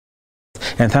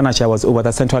and thunder showers over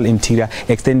the central interior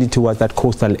extending towards that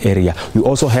coastal area. We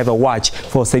also have a watch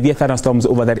for severe thunderstorms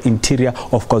over that interior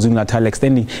of Kwa Zulu Natal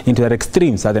extending into the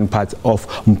extreme southern parts of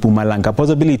Mpumalanga.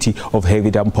 Possibility of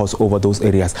heavy downpours over those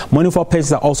areas. Morning for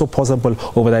patches are also possible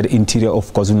over that interior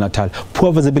of Kwa Zulu Natal.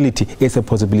 Poor visibility is a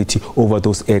possibility over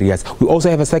those areas. We also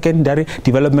have a secondary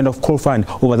development of cold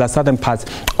front over the southern parts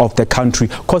of the country,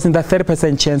 causing that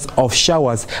 30% chance of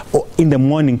showers in the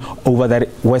morning over that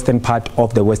western part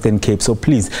of the Western Cape. So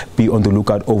please be on the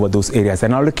lookout over those areas.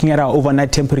 And now looking at our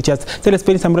overnight temperatures, still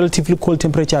expecting some relatively cold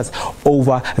temperatures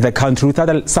over the country,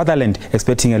 with Sutherland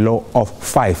expecting a low of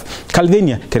 5.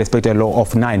 Calvinia can expect a low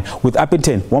of 9. With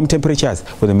Appleton, warm temperatures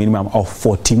with a minimum of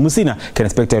 14. Musina can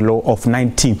expect a low of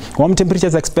 19. Warm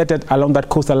temperatures expected along that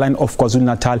coastal line of Kwa Zulu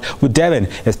Natal, with Devon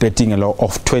expecting a low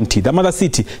of 20. The mother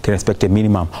city can expect a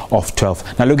minimum of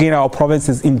 12. Now looking at our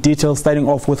provinces in detail, starting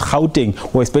off with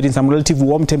Gauteng, we're expecting some relatively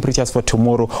warm temperatures for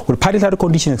tomorrow, with partly cloudy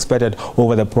conditions expected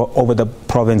over the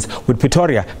province, with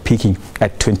Pretoria peaking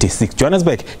at 26.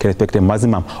 Johannesburg can expect a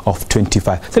maximum of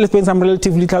 25. So let's expect some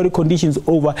relatively cloudy conditions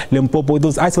over Limpopo, with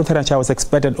those isolated showers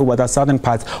expected over the southern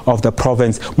parts of the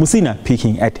province. Musina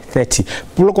peaking at 30.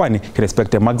 Polokwane can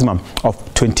expect a maximum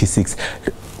of 26.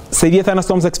 Severe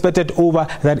thunderstorms expected over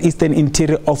that eastern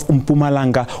interior of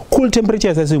Mpumalanga. Cool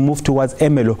temperatures as we move towards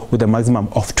Emelo with a maximum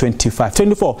of 25.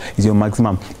 24 is your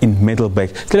maximum in Middelburg.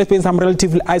 Still expecting some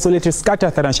relatively isolated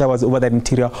scattered thunder showers over the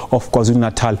interior of Kwa Zulu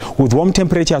Natal, with warm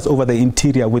temperatures over the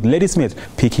interior, with Ladysmith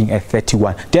peaking at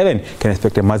 31. Devon can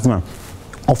expect a maximum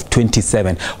of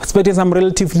 27. Expecting some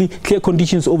relatively clear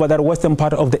conditions over that western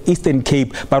part of the Eastern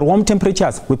Cape, but warm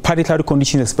temperatures with partly cloudy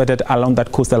conditions expected along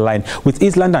that coastal line, with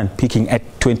East London peaking at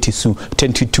 22.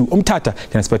 Umtata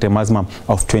can expect a maximum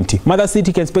of 20. Mother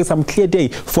City can expect some clear day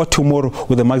for tomorrow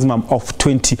with a maximum of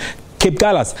 20. Cape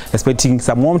Gallas expecting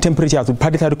some warm temperatures with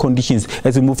partly cloudy conditions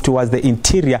as we move towards the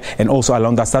interior and also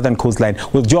along the southern coastline,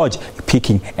 with George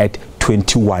peaking at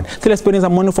 21. Still expecting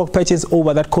some morning fog patches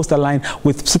over that coastal line,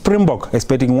 with Springbok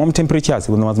expecting warm temperatures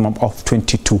with a maximum of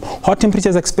 22. Hot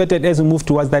temperatures expected as we move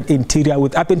towards that interior,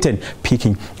 with Appleton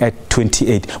peaking at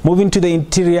 28. Moving to the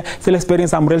interior, still expecting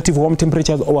some relative warm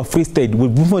temperatures over Free State,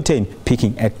 with Bloemfontein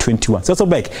peaking at 21.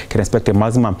 Sasolburg can expect a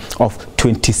maximum of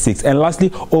 26. And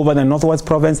lastly, over the northwest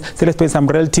province, still expecting some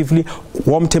relatively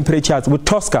warm temperatures, with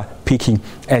Tosca peaking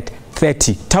at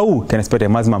 30. Tau can expect a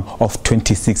maximum of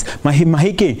 26.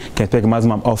 Mahike can expect a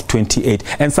maximum of 28.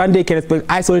 And Sunday can expect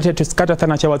isolated to scattered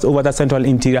thunder showers over the central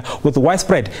interior, with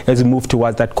widespread as we move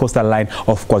towards that coastal line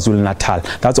of Kwa Zulu Natal.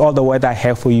 That's all the weather I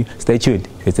have for you. Stay tuned.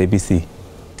 It's SABC.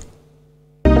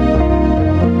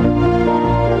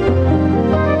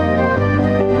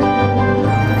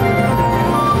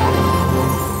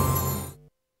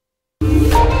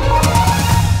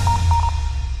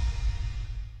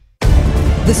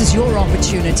 This is your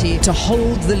opportunity to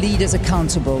hold the leaders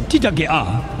accountable.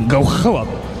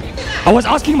 I was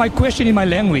asking my question in my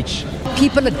language.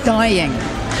 People are dying.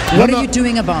 What are you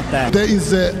doing about that? There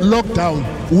is a lockdown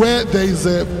where there is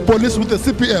a police with a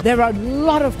CPF. There are a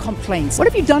lot of complaints. What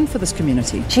have you done for this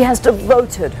community? She has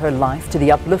devoted her life to the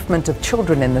upliftment of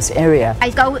children in this area. I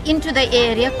go into the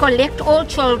area, collect all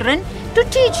children to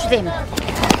teach them.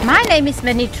 My name is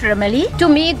Manitra Mali. To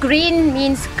me, green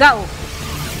means go.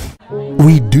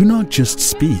 We do not just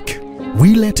speak,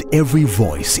 we let every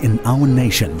voice in our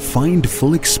nation find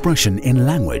full expression in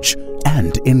language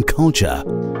and in culture.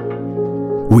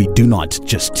 We do not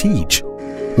just teach,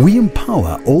 we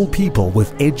empower all people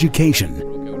with education.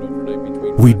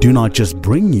 We do not just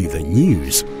bring you the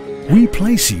news, we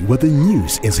place you where the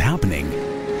news is happening.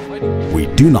 We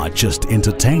do not just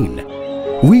entertain,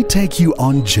 we take you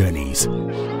on journeys.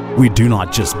 We do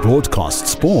not just broadcast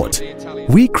sport,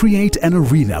 we create an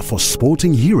arena for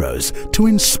sporting heroes to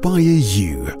inspire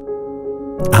you.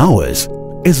 Ours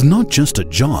is not just a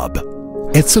job,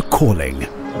 it's a calling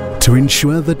to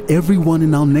ensure that everyone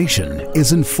in our nation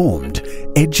is informed,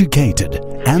 educated,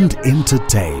 and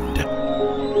entertained.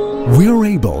 We're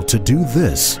able to do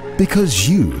this because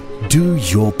you do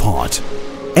your part.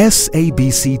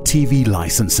 SABC TV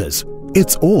licenses,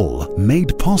 it's all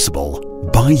made possible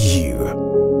by you.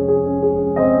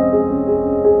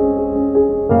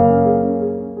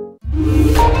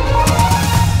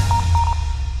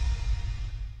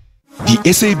 The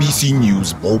SABC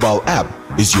News mobile app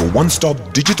is your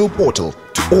one-stop digital portal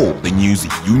to all the news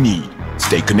you need.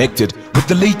 Stay connected with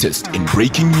the latest in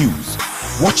breaking news.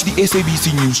 Watch the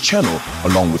SABC News channel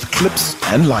along with clips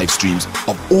and live streams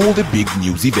of all the big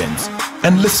news events.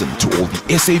 and listen to all the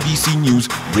SABC News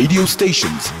radio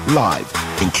stations live,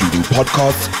 including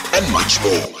podcasts and much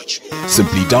more.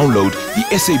 Simply download the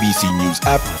SABC News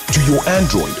app to your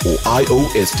Android or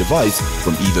iOS device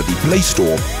from either the Play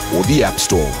Store or the App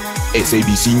Store.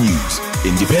 SABC News,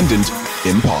 independent,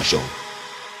 impartial.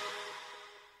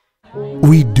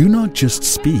 We do not just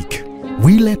speak.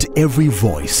 We let every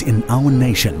voice in our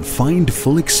nation find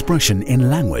full expression in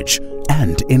language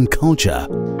and in culture.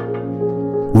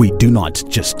 We do not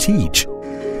just teach.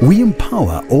 We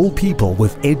empower all people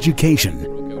with education.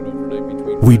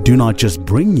 We do not just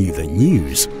bring you the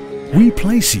news. We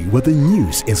place you where the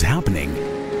news is happening.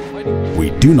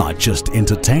 We do not just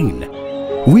entertain.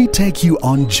 We take you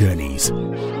on journeys.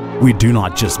 We do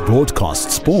not just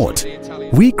broadcast sport.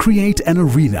 We create an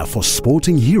arena for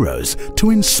sporting heroes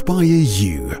to inspire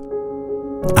you.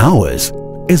 Ours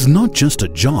is not just a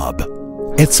job,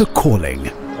 it's a calling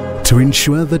to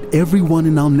ensure that everyone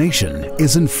in our nation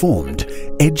is informed,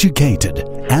 educated,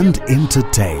 and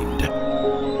entertained.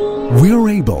 We're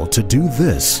able to do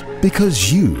this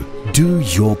because you do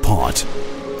your part.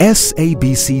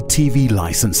 SABC TV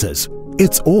licenses.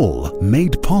 It's all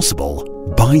made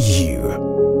possible by you.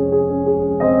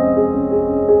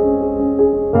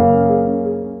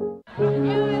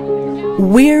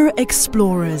 We're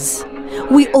explorers.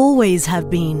 We always have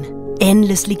been.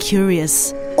 Endlessly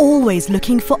curious. Always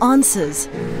looking for answers.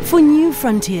 For new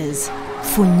frontiers.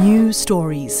 For new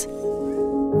stories.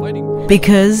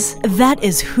 Because that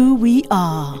is who we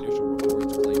are.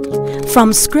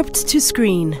 From script to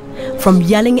screen. From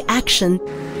yelling action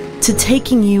to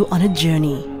taking you on a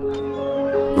journey.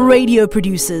 Radio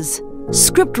producers.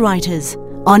 Script writers.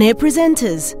 On-air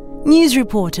presenters. News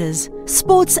reporters.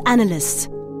 Sports analysts.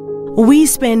 We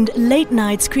spend late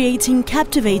nights creating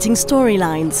captivating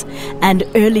storylines and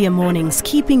earlier mornings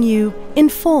keeping you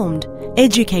informed,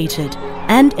 educated,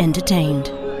 and entertained.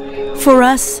 For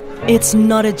us, it's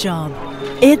not a job,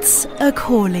 it's a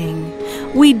calling.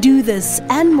 We do this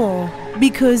and more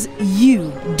because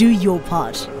you do your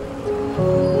part.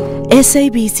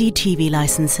 SABC TV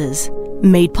licenses,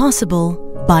 made possible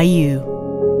by you.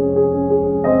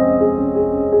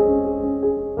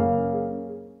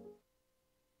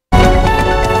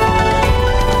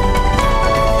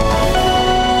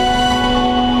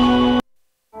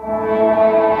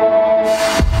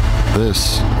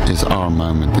 This is our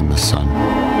moment in the sun.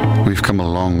 We've come a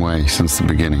long way since the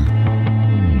beginning.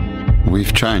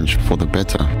 We've changed for the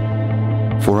better.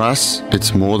 For us,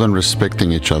 it's more than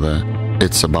respecting each other,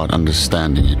 it's about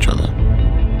understanding each other.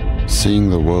 Seeing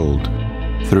the world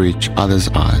through each other's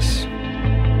eyes.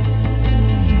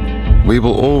 We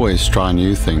will always try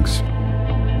new things.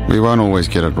 We won't always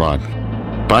get it right,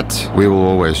 but we will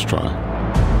always try.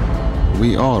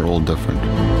 We are all different.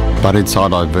 But it's our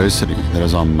diversity that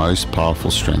is our most powerful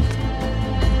strength.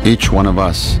 Each one of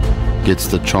us gets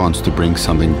the chance to bring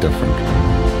something different.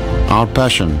 Our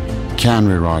passion can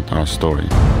rewrite our story.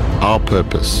 Our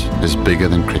purpose is bigger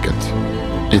than cricket.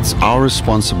 It's our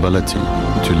responsibility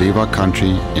to leave our country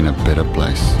in a better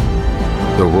place.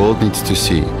 The world needs to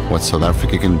see what South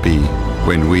Africa can be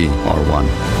when we are one.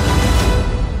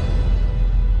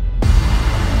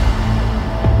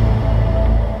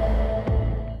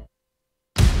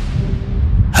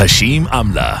 Hashim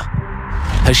Amla.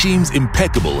 Hashim's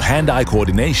impeccable hand-eye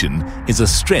coordination is a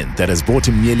strength that has brought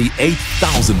him nearly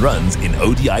 8,000 runs in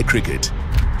ODI cricket.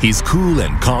 His cool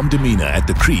and calm demeanor at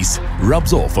the crease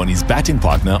rubs off on his batting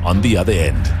partner on the other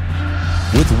end.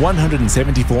 With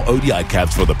 174 ODI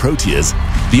caps for the Proteas,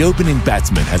 the opening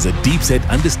batsman has a deep-set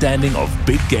understanding of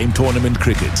big-game tournament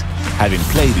cricket, having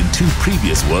played in 2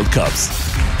 previous World Cups.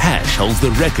 Hash holds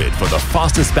the record for the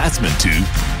fastest batsman to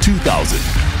 2,000,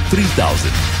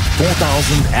 3,000,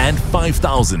 4,000 and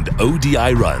 5,000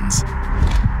 ODI runs.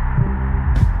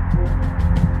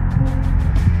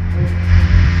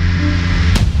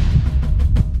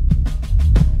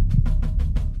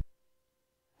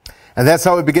 And that's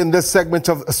how we begin this segment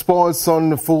of Sports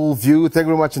on Full View. Thank you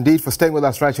very much indeed for staying with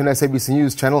us right here on SABC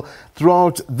News channel.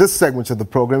 Throughout this segment of the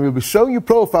program, we'll be showing you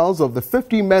profiles of the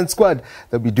 15-man squad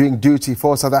that will be doing duty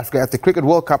for South Africa at the Cricket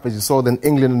World Cup, as you saw, in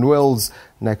England and Wales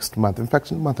next month. In fact,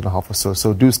 in a month and a half or so.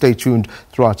 So do stay tuned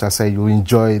throughout. I say you'll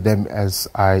enjoy them as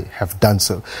I have done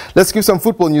so. Let's give some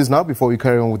football news now before we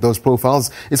carry on with those profiles.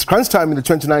 It's crunch time in the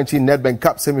 2019 Nedbank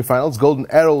Cup semi-finals. Golden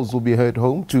Arrows will be heard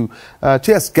home to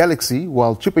TS Galaxy,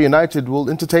 while Chipper United will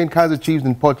entertain Kaizer Chiefs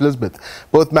in Port Elizabeth.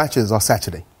 Both matches are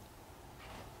Saturday.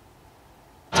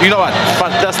 You know what?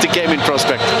 Fantastic game in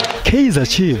prospect. Kaizer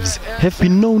Chiefs have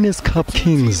been known as Cup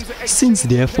Kings since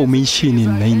their formation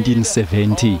in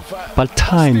 1970, but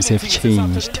times have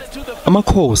changed.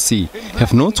 Amakhosi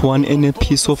have not won any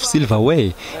piece of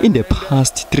silverware in the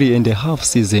past 3.5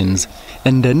 seasons,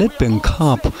 and the Nedbank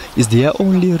Cup is their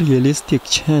only realistic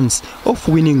chance of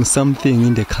winning something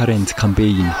in the current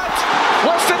campaign.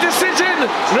 What's the decision?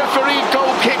 Referee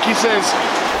goal kick, he says.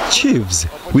 Chiefs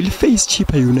will face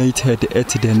Chippa United at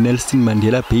the Nelson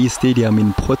Mandela Bay Stadium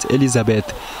in Port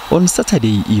Elizabeth on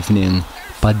Saturday evening.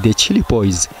 But the Chili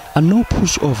Boys are no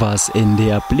pushovers, and they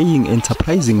are playing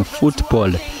enterprising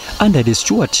football under the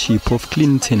stewardship of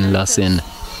Clinton Larsen.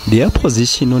 Their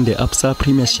position on the Absa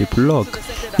Premiership log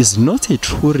is not a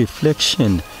true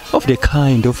reflection of the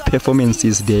kind of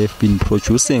performances they have been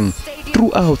producing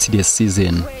throughout the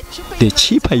season. The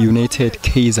Chippa United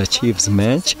Kaizer Chiefs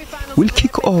match will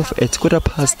kick off at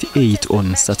 8:15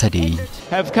 on Saturday.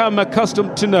 Have come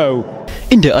accustomed to know.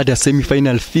 In the other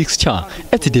semi-final fixture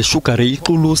at the Shukari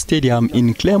Kulu Stadium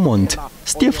in Claremont,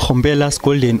 Steve Khombela's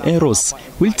Golden Arrows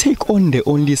will take on the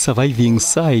only surviving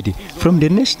side from the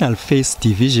National First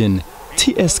Division,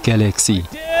 TS Galaxy.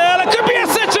 Yeah, there could be a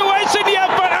situation here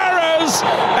for Arrows,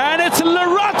 and it's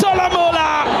Lerato Lamola.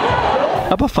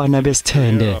 Abafana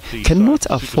Bestende cannot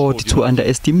afford to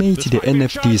underestimate the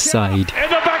NFD side. In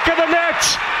the back of the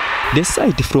net. The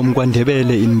side from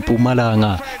Gwandebele in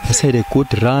Mpumalanga has had a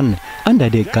good run under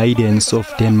the guidance of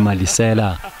Dan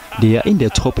Malisela. They are in the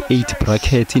top 8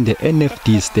 bracket in the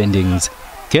NFD standings.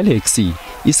 Galaxy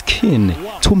is keen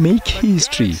to make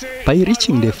history by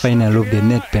reaching the final of the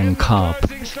Nedbank Cup.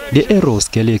 The Arrows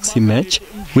Galaxy match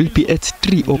will be at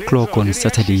 3 o'clock on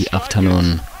Saturday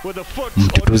afternoon.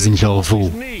 Mtutuzi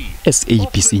Ndlovu,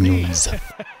 SABC News.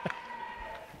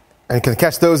 And you can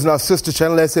catch those in our sister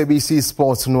channel, SABC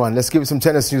Sports 1. Let's give you some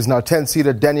tennis news now.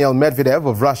 10-seeder Daniil Medvedev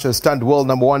of Russia stunned world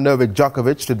number 1 Novak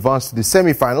Djokovic to advance to the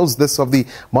semi-finals. This of the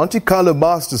Monte Carlo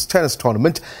Masters tennis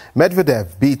tournament.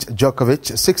 Medvedev beat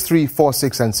Djokovic 6-3,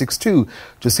 4-6 and 6-2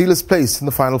 to seal his place in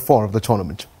the final 4 of the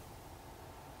tournament.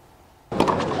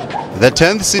 The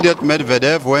 10th-seeded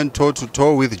Medvedev went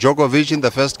toe-to-toe with Djokovic in the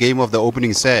first game of the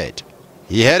opening set.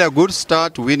 He had a good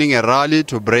start, winning a rally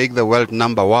to break the world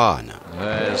number 1.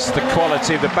 There's the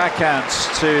quality of the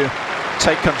backhands to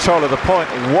take control of the point.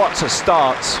 What a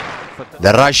start.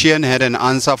 The Russian had an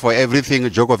answer for everything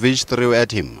Djokovic threw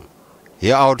at him. He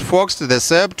outfoxed the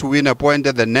Serb to win a point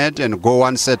at the net and go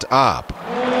 1 set up.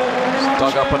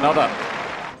 Dug up another.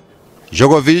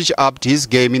 Djokovic upped his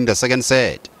game in the second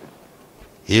set.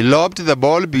 He lobbed the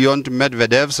ball beyond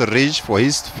Medvedev's reach for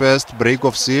his first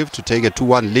break-off serve to take a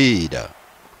 2-1 lead.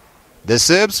 The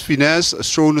Serb's finesse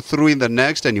shone through in the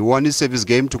next, and he won his service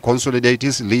game to consolidate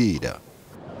his lead.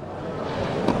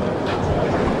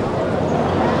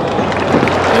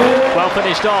 Well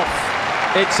finished off.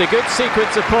 It's a good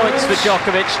sequence of points for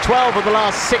Djokovic, 12 of the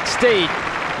last 16.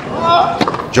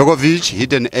 Djokovic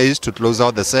hit an ace to close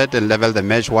out the set and level the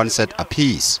match 1 set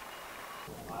apiece.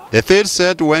 The third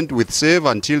set went with serve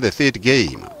until the third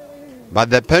game. But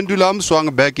the pendulum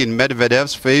swung back in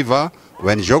Medvedev's favor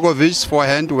when Djokovic's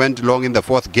forehand went long in the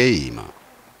fourth game.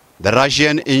 The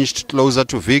Russian inched closer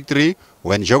to victory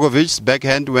when Djokovic's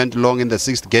backhand went long in the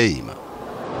sixth game.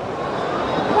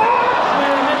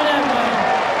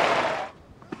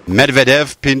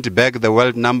 Medvedev pinned back the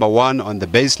world number 1 on the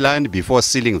baseline before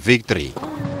sealing victory.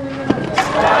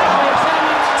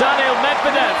 Daniil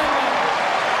Medvedev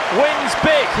wins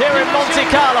big here in Monte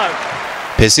Carlo.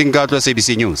 Pesinga to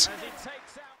SABC News.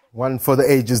 One for the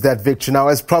ages, that victory. Now,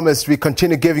 as promised, we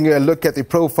continue giving you a look at the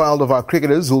profile of our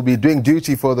cricketers who will be doing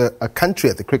duty for a country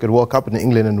at the Cricket World Cup in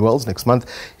England and Wales next month.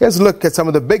 Here's a look at some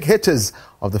of the big hitters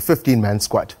of the 15-man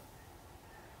squad.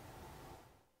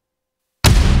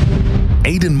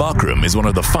 Aiden Markram is one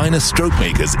of the finest stroke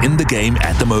makers in the game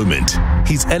at the moment.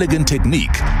 His elegant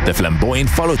technique, the flamboyant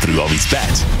follow-through of his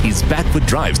bat, his backward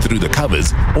drives through the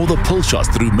covers, or the pull shots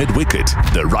through mid-wicket,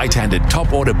 the right-handed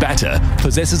top-order batter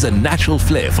possesses a natural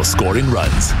flair for scoring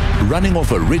runs. Running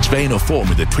off a rich vein of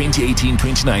form in the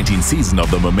 2018-2019 season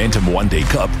of the Momentum One Day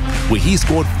Cup, where he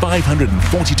scored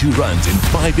 542 runs in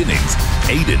 5 innings,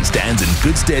 Aiden stands in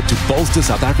good stead to bolster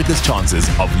South Africa's chances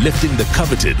of lifting the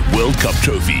coveted World Cup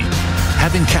trophy.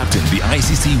 Having captained the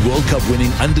ICC World Cup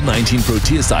winning Under-19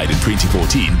 Protea side in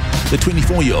 2014, the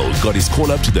 24-year-old got his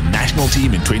call-up to the national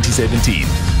team in 2017,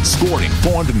 scoring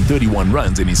 431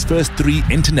 runs in his first 3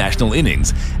 international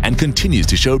innings, and continues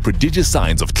to show prodigious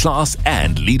signs of class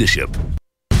and leadership.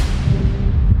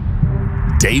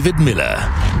 David Miller.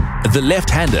 The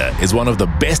left-hander is one of the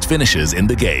best finishers in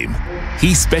the game.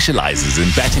 He specializes in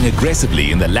batting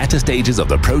aggressively in the latter stages of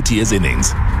the Proteas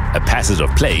innings, a passage of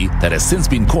play that has since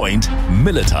been coined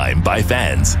Miller time by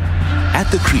fans. At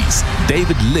the crease,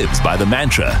 David lives by the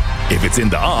mantra, if it's in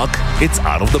the arc, it's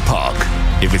out of the park.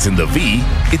 If it's in the V,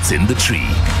 it's in the tree.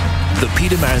 The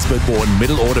Pietermaritzburg-born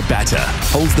middle-order batter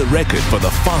holds the record for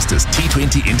the fastest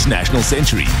T20 international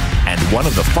century and one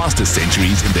of the fastest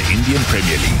centuries in the Indian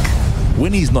Premier League.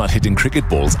 When he's not hitting cricket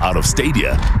balls out of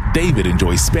stadia, David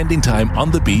enjoys spending time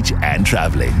on the beach and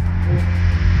traveling.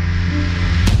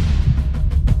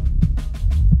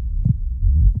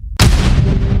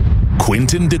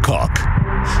 Quinton de Kock,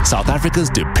 South Africa's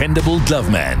dependable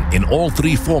glove man in all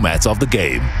three formats of the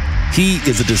game. He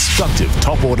is a destructive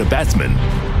top-order batsman.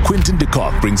 Quinton de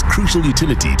Kock brings crucial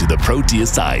utility to the Proteas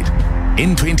side.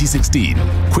 In 2016,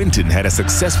 Quinton had a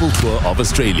successful tour of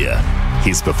Australia.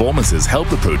 His performances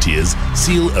helped the Proteas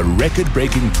seal a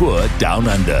record-breaking tour down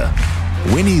under.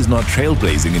 When he is not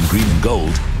trailblazing in green and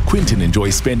gold, Quinton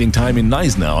enjoys spending time in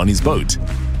Knysna on his boat.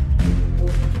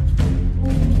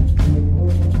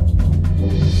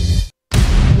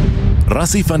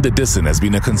 Rassie van der Dussen has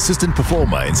been a consistent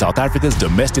performer in South Africa's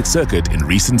domestic circuit in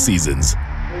recent seasons.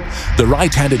 The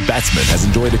right-handed batsman has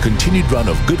enjoyed a continued run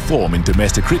of good form in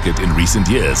domestic cricket in recent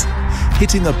years,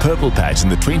 hitting a purple patch in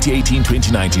the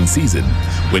 2018-2019 season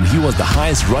when he was the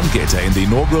highest run-getter in the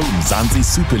inaugural Mzansi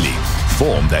Super League,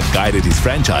 form that guided his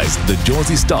franchise, the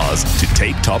Jozi Stars, to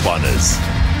take top honours.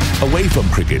 Away from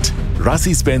cricket,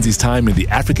 Rassie spends his time in the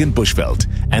African bushveld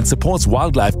and supports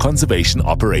wildlife conservation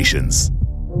operations.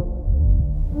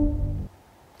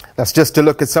 That's just a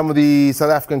look at some of the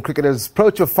South African cricketers'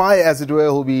 approach of fire, as it were,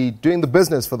 who will be doing the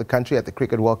business for the country at the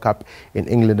Cricket World Cup in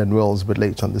England and Wales a bit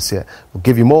later on this year. We'll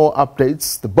give you more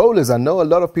updates. The bowlers, I know a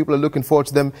lot of people are looking forward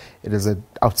to them. It is an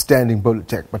outstanding bowler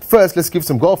tech. But first, let's give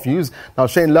some golf news. Now,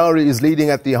 Shane Lowry is leading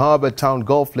at the Harbour Town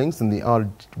Golf Links in the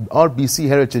RBC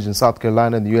Heritage in South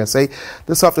Carolina in the USA.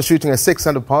 This after shooting a 6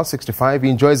 under par 65. He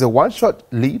enjoys a one-shot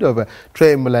lead over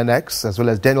Trey Mulanex, as well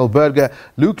as Daniel Berger,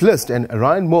 Luke List and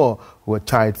Ryan Moore, who are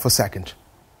tied for second.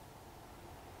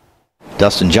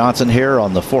 Dustin Johnson here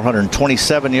on the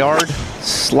 427-yard,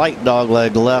 slight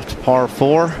dogleg left, par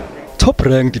 4.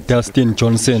 Top-ranked Dustin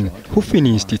Johnson, who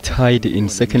finished tied in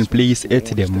second place at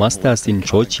the Masters in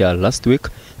Georgia last week,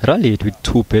 rallied with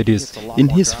 2 birdies in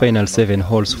his final 7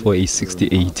 holes for a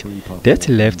 68. That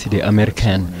left the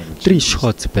American 3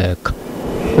 shots back.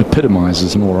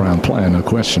 Epitomizes an all-around player, no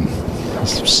question.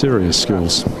 Serious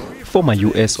skills. Former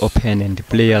US Open and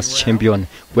Players champion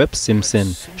Webb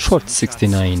Simpson shot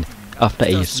 69. After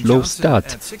a slow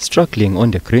start, struggling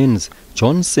on the greens,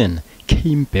 Johnson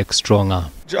came back stronger.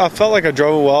 I felt like I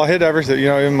drove it well. I hit everything,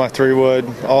 even my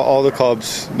 3-wood, all the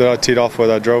clubs that I teed off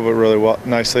with, I drove it really well,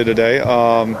 nicely today.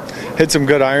 Hit some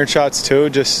good iron shots too.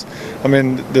 This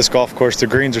golf course, the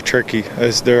greens are tricky.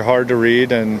 They're hard to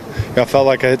read, and I felt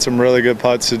like I hit some really good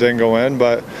putts that didn't go in,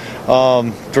 but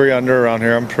 3 under around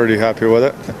here, I'm pretty happy with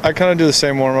it. I kind of do the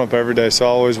same warm-up every day, so I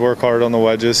always work hard on the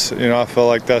wedges. I feel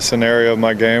like that's an area of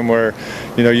my game where,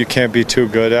 you can't be too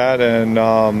good at,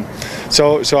 and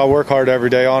so I work hard every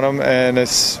day on them, and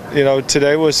it's,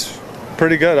 today was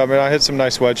pretty good. I hit some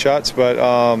nice wedge shots, but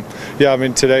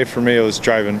today for me it was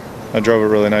driving. I drove it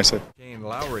really nicely.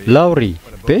 Lowry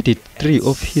birdied 3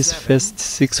 of his first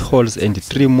 6 holes and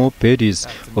 3 more birdies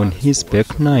on his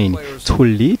back 9 to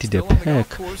lead the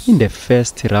pack in the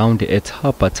first round at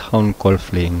Harbour Town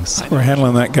Golf Links. We're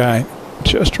handling that guy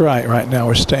just right now.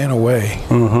 We're staying away.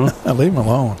 Leave him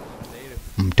alone.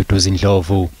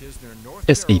 Ndlovu,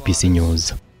 SABC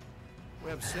News.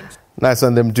 Nice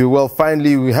on them, do. Well,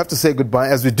 finally, we have to say goodbye.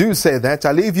 As we do say that,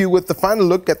 I leave you with the final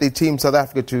look at the Team South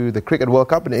Africa to the Cricket World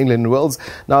Cup in England and Wales.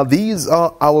 Now, these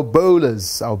are our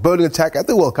bowlers, our bowling attack at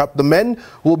the World Cup. The men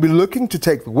will be looking to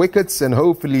take the wickets and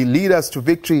hopefully lead us to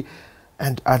victory.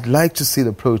 And I'd like to see the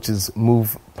approaches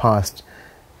move past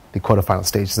the quarterfinal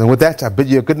stages. And with that, I bid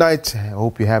you a good night. I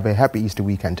hope you have a happy Easter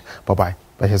weekend. Bye-bye.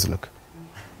 But here's a look.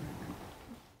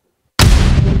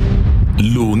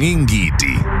 Lungi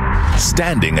Ngidi.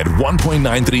 Standing at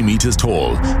 1.93 meters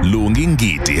tall, Lungi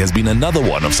Ngidi has been another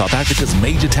one of South Africa's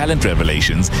major talent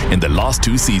revelations in the last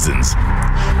 2 seasons.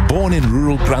 Born in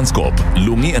rural Kranskop,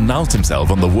 Lungi announced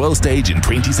himself on the world stage in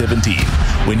 2017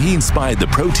 when he inspired the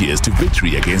Proteas to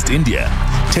victory against India,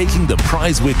 taking the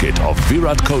prize wicket of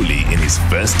Virat Kohli in his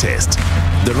first test.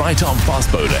 The right-arm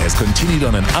fast bowler has continued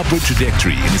on an upward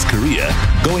trajectory in his career,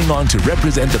 going on to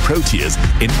represent the Proteas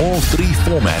in all 3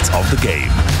 formats of the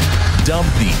game. Dubbed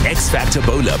the X-Factor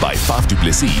bowler by Faf du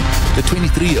Plessis, the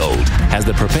 23-year-old has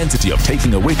the propensity of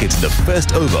taking a wicket in the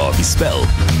first over of his spell,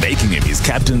 making him his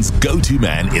captain's go-to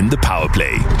man in the power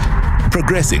play.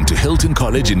 Progressing to Hilton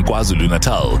College in Kwa Zulu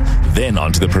Natal, then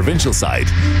onto the provincial side,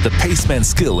 the paceman's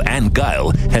skill and guile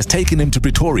has taken him to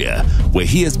Pretoria, where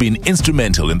he has been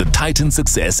instrumental in the Titans'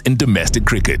 success in domestic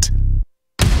cricket.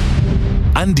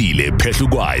 Andile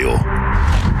Phehlukwayo.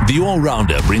 The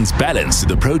all-rounder brings balance to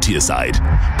the Protea side,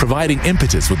 providing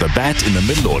impetus with the bat in the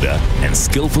middle order and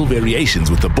skillful variations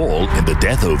with the ball in the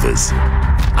death overs.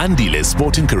 Andile's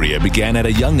sporting career began at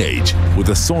a young age with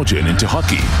a sojourn into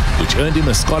hockey, which earned him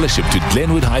a scholarship to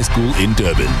Glenwood High School in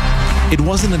Durban. It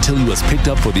wasn't until he was picked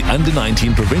up for the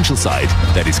under-19 provincial side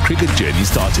that his cricket journey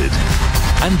started.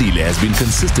 Andile has been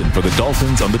consistent for the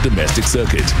Dolphins on the domestic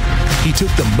circuit. He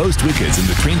took the most wickets in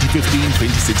the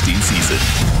 2015-2016 season.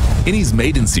 In his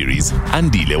maiden series,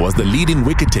 Andile was the leading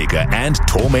wicket-taker and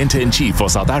tormentor-in-chief for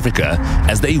South Africa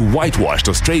as they whitewashed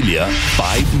Australia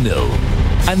 5-0.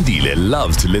 Andile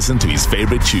loves to listen to his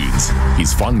favorite tunes.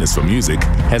 His fondness for music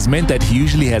has meant that he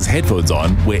usually has headphones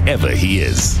on wherever he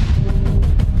is.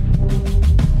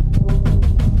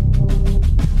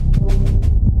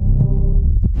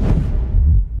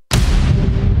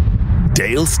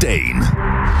 Dale Steyn,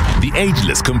 the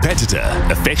ageless competitor,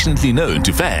 affectionately known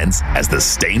to fans as the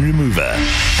Steyn Remover,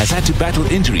 has had to battle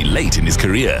injury late in his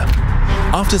career.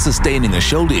 After sustaining a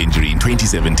shoulder injury in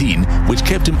 2017, which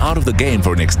kept him out of the game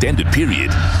for an extended period,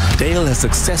 Dale has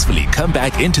successfully come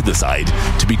back into the side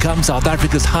to become South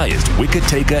Africa's highest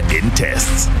wicket-taker in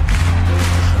tests.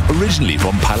 Originally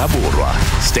from Phalaborwa,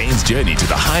 Steyn's journey to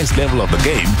the highest level of the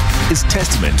game is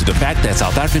testament to the fact that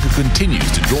South Africa continues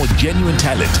to draw genuine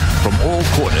talent from all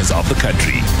corners of the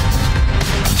country.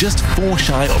 Just 4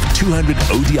 shy of 200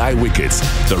 ODI wickets,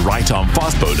 the right-arm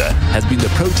fast bowler has been the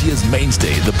Proteas'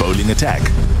 mainstay in the bowling attack.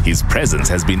 His presence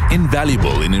has been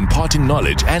invaluable in imparting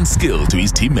knowledge and skill to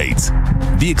his teammates.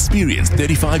 The experienced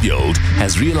 35-year-old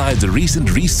has realized a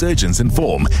recent resurgence in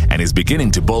form and is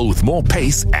beginning to bowl with more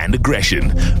pace and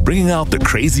aggression, bringing out the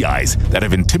crazy eyes that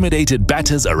have intimidated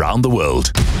batters around the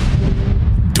world.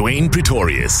 Dwayne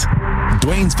Pretorius.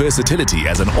 Dwayne's versatility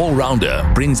as an all-rounder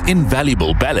brings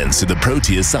invaluable balance to the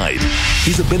Proteas side.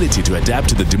 His ability to adapt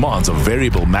to the demands of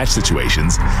variable match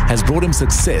situations has brought him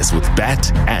success with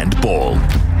bat and ball.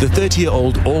 The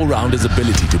 30-year-old all-rounder's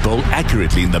ability to bowl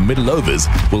accurately in the middle overs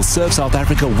will serve South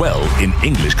Africa well in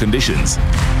English conditions.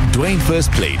 Dwayne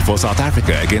first played for South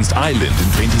Africa against Ireland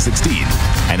in 2016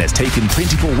 and has taken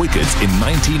 24 wickets in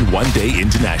 19 one-day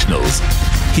internationals.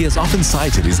 He has often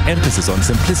cited his emphasis on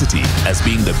simplicity as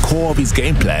being the core of his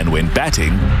game plan when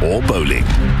batting or bowling.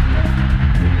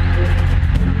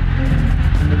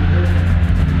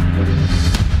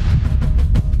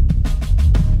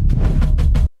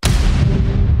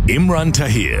 Imran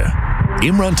Tahir.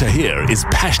 Imran Tahir is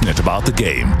passionate about the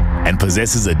game and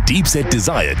possesses a deep-set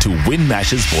desire to win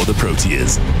matches for the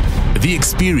Proteas. The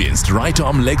experienced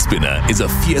right-arm leg spinner is a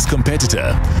fierce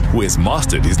competitor who has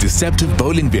mastered his deceptive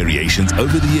bowling variations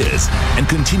over the years and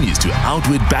continues to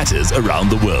outwit batters around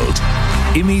the world.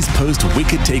 Imi's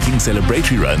post-wicket-taking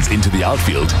celebratory runs into the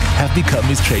outfield have become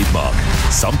his trademark,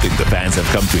 something the fans have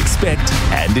come to expect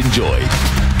and enjoy.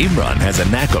 Imran has a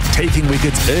knack of taking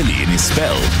wickets early in his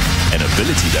spell, an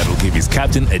ability that will give his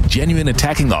captain a genuine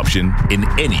attacking option in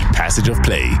any passage of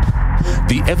play.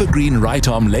 The evergreen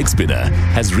right-arm leg spinner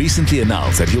has recently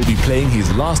announced that he'll be playing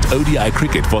his last ODI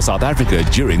cricket for South Africa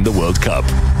during the World Cup.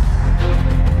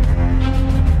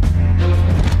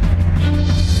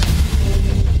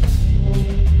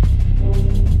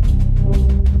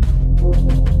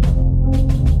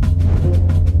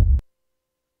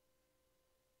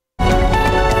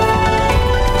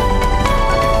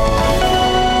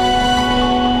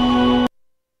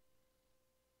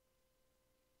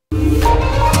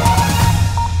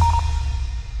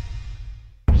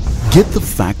 Get the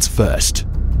facts first.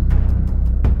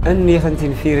 In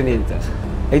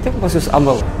 1994, ek dink was ons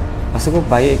almal was ook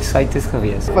baie excited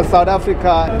geweest. For South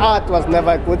Africa, art was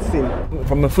never a good thing.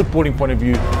 From a footballing point of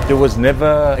view, there was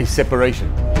never a separation.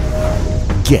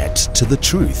 Get to the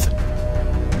truth.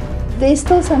 There's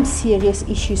still some serious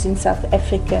issues in South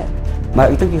Africa.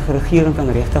 Maar ek dink die regering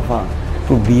kan regtig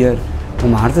probeer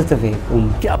om harder te werk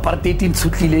om apartheid in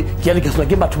Sutlile ke so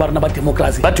ke batho ba rena ba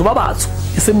democracy batho ba batso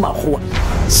iseng magoa.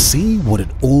 See what it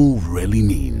all really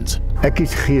means. Ek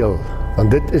is geel want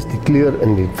dit is die kleur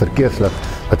in die verkeerslig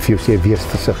wat vir jou sê wees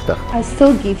versigtig. I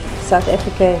still give South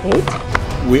Africa red.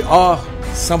 We are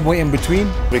somewhere in between.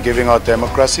 We're giving our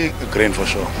democracy a green for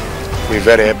sure. We're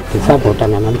very happy.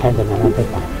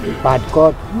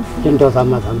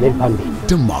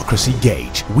 Democracy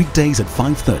Gauge, weekdays at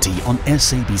 5:30 on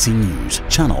SABC News,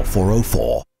 Channel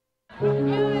 404.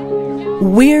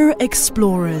 We're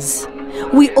explorers.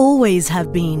 We always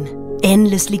have been.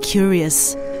 Endlessly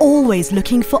curious. Always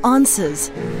looking for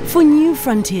answers. For new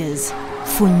frontiers.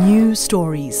 For new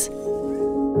stories.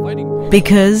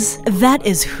 Because that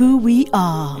is who we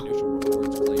are.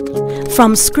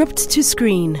 From script to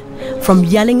screen. From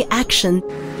yelling action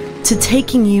to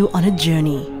taking you on a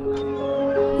journey.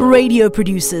 Radio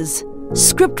producers,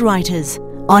 script writers,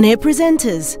 on-air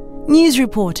presenters, news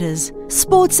reporters,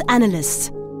 sports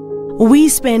analysts. We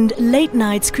spend late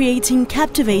nights creating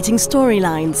captivating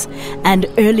storylines and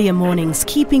earlier mornings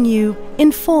keeping you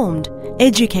informed,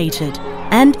 educated,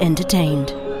 and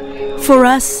entertained. For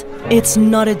us, it's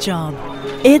not a job,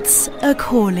 it's a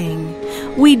calling.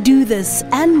 We do this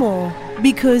and more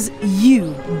because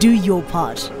you do your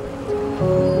part.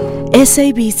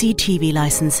 SABC TV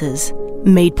licenses,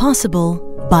 made possible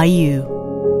by you.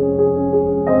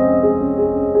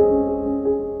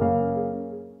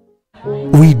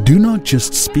 We do not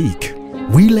just speak,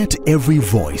 we let every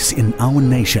voice in our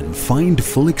nation find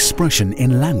full expression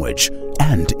in language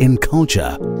and in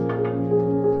culture.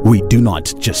 We do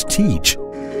not just teach,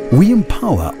 we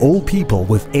empower all people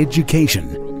with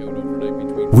education.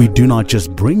 We do not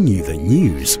just bring you the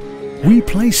news, we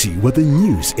place you where the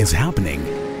news is happening.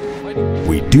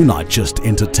 We do not just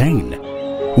entertain,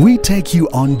 we take you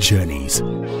on journeys.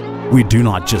 We do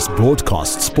not just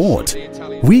broadcast sport,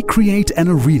 we create an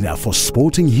arena for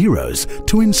sporting heroes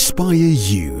to inspire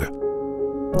you.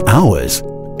 Ours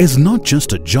is not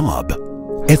just a job,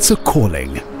 it's a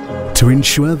calling to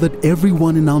ensure that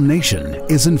everyone in our nation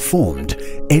is informed,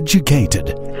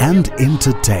 educated, and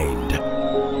entertained.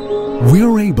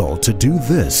 We're able to do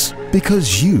this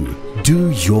because you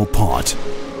do your part.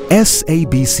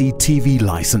 SABC TV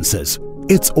licenses.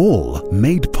 It's all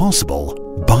made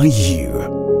possible by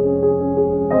you.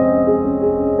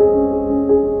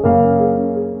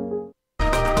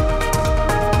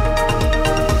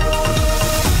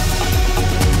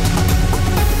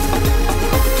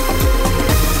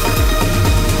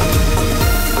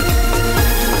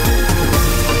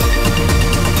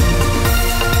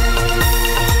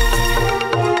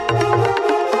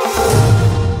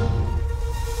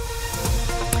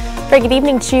 Very good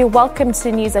evening to you. Welcome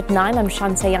to News at 9. I'm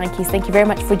Shante Yankees. Thank you very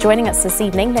much for joining us this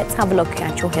evening. Let's have a look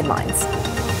at your headlines.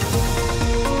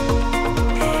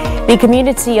 The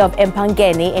community of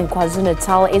Empangeni in Kwa Zulu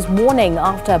Natal is mourning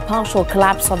after a partial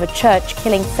collapse of a church,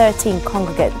 killing 13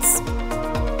 congregants.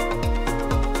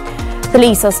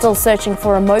 Police are still searching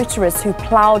for a motorist who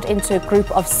ploughed into a group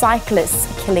of cyclists,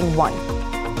 killing one.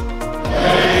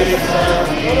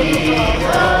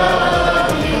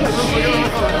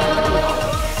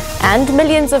 And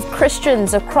millions of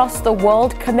Christians across the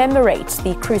world commemorate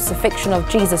the crucifixion of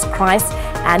Jesus Christ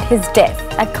and his death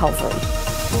at Calvary.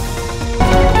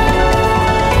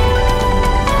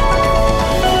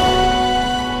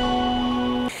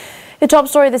 The top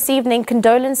story this evening,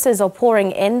 condolences are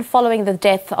pouring in following the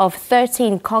death of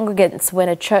 13 congregants when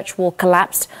a church wall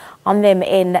collapsed on them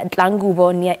in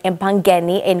Dlangubo near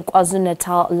Empangeni in Kwa Zulu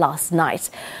Natal last night.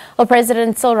 Well,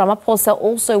 President Cyril Ramaphosa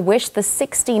also wished the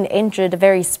 16 injured a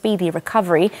very speedy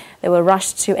recovery. They were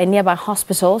rushed to a nearby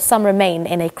hospital. Some remain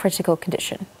in a critical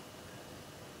condition.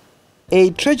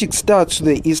 A tragic start to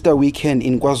the Easter weekend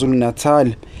in Kwa Zulu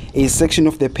Natal. A section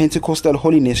of the Pentecostal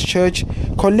Holiness Church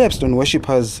collapsed on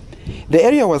worshippers. The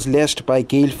area was lashed by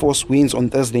gale force winds on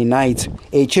Thursday night.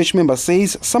 A church member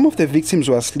says some of the victims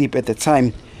were asleep at the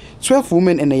time. 12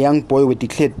 women and a young boy were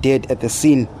declared dead at the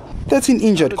scene. 13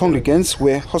 injured congregants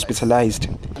were hospitalized.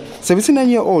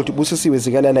 79-year-old Busisiwe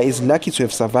Zigalala is lucky to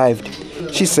have survived.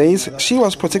 She says she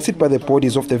was protected by the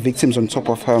bodies of the victims on top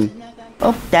of her.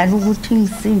 Some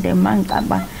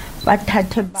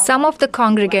of the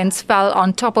congregants fell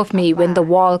on top of me when the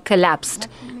wall collapsed.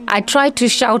 I tried to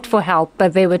shout for help,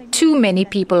 but there were too many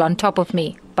people on top of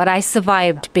me. But I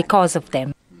survived because of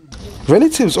them.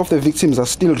 Relatives of the victims are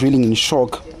still reeling in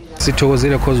shock. I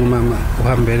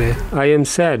am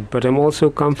sad, but I'm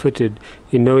also comforted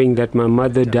in knowing that my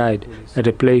mother died at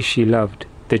a place she loved,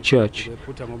 the church.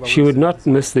 She would not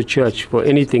miss the church for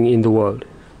anything in the world.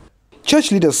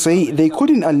 Church leaders say they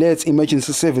couldn't alert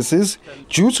emergency services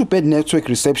due to bad network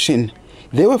reception.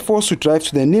 They were forced to drive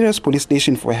to the nearest police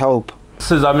station for help.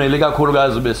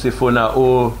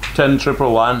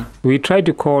 We tried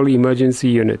to call emergency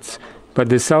units, but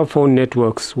the cell phone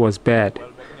networks was bad.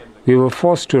 We were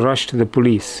forced to rush to the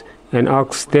police and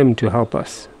ask them to help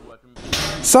us.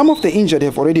 Some of the injured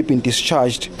have already been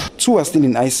discharged. 2 are still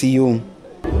in ICU.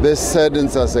 This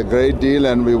saddens us a great deal,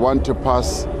 and we want to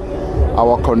pass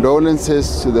our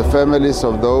condolences to the families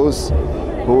of those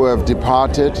who have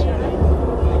departed.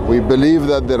 We believe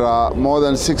that there are more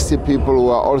than 60 people who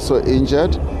are also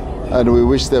injured, and we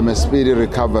wish them a speedy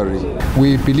recovery.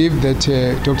 We believe that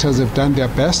doctors have done their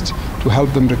best to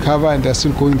help them recover, and they're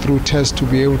still going through tests to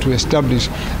be able to establish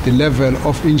the level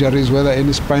of injuries, whether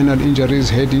any spinal injuries,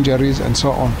 head injuries, and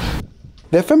so on.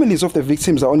 The families of the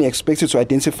victims are only expected to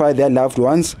identify their loved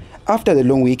ones after the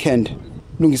long weekend.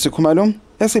 Lungisi Khumalo,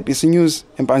 SABC News,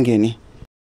 Empangeni.